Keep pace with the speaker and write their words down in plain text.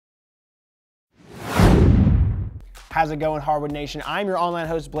How's it going, Hardwood Nation? I'm your online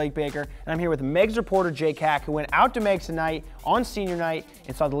host, Blake Baker, and I'm here with Meigs reporter Jake Hack, who went out to Meigs tonight on senior night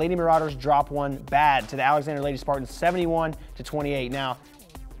and saw the Lady Marauders drop one bad to the Alexander Lady Spartans 71-28. Now,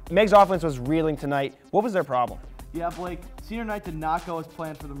 Meigs' offense was reeling tonight. What was their problem? Yeah, Blake, senior night did not go as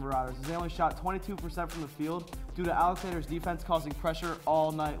planned for the Marauders, as they only shot 22% from the field due to Alexander's defense causing pressure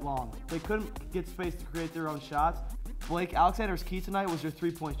all night long. They couldn't get space to create their own shots. Blake, Alexander's key tonight was their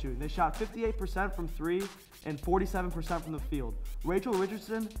three-point shooting. They shot 58% from three and 47% from the field. Rachel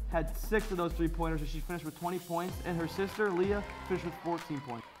Richardson had 6 of those three-pointers, and she finished with 20 points, and her sister, Leah, finished with 14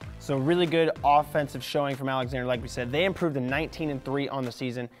 points. So really good offensive showing from Alexander. Like we said, they improved to 19-3 on the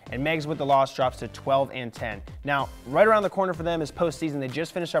season, and Meigs with the loss drops to 12-10. Now, right around the corner for them is postseason. They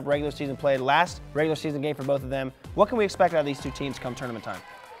just finished up regular season play, last regular season game for both of them. What can we expect out of these two teams come tournament time?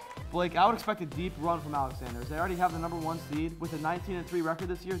 Blake, I would expect a deep run from Alexander. They already have the #1 seed. With a 19-3 record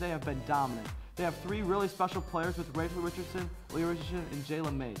this year, they have been dominant. They have 3 really special players with Rachel Richardson, Leah Richardson, and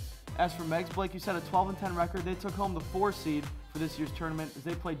Jayla Meigs. As for Meigs, Blake, you said a 12-10 record. They took home the 4 seed for this year's tournament as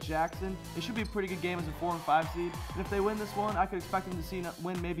they played Jackson. It should be a pretty good game as a 4 and 5 seed. And if they win this one, I could expect them to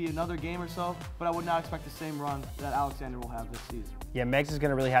win maybe another game or so, but I would not expect the same run that Alexander will have this season. Yeah, Meigs is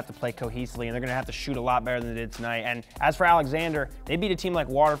going to really have to play cohesively, and they're going to have to shoot a lot better than they did tonight. And as for Alexander, they beat a team like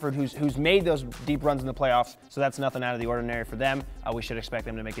Waterford who's made those deep runs in the playoffs, so that's nothing out of the ordinary for them. We should expect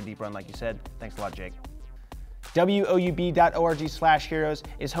them to make a deep run like you said. Thanks a lot, Jake. WOUB.org/heroes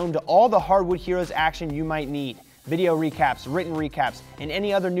is home to all the Hardwood Heroes action you might need. Video recaps, written recaps, and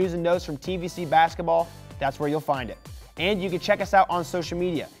any other news and notes from TVC basketball, that's where you'll find it. And you can check us out on social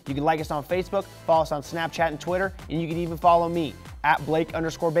media. You can like us on Facebook, follow us on Snapchat and Twitter, and you can even follow me at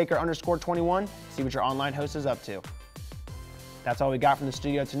Blake_Baker_21, see what your online host is up to. That's all we got from the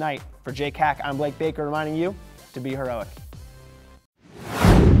studio tonight. For Jake Hack, I'm Blake Baker reminding you to be heroic.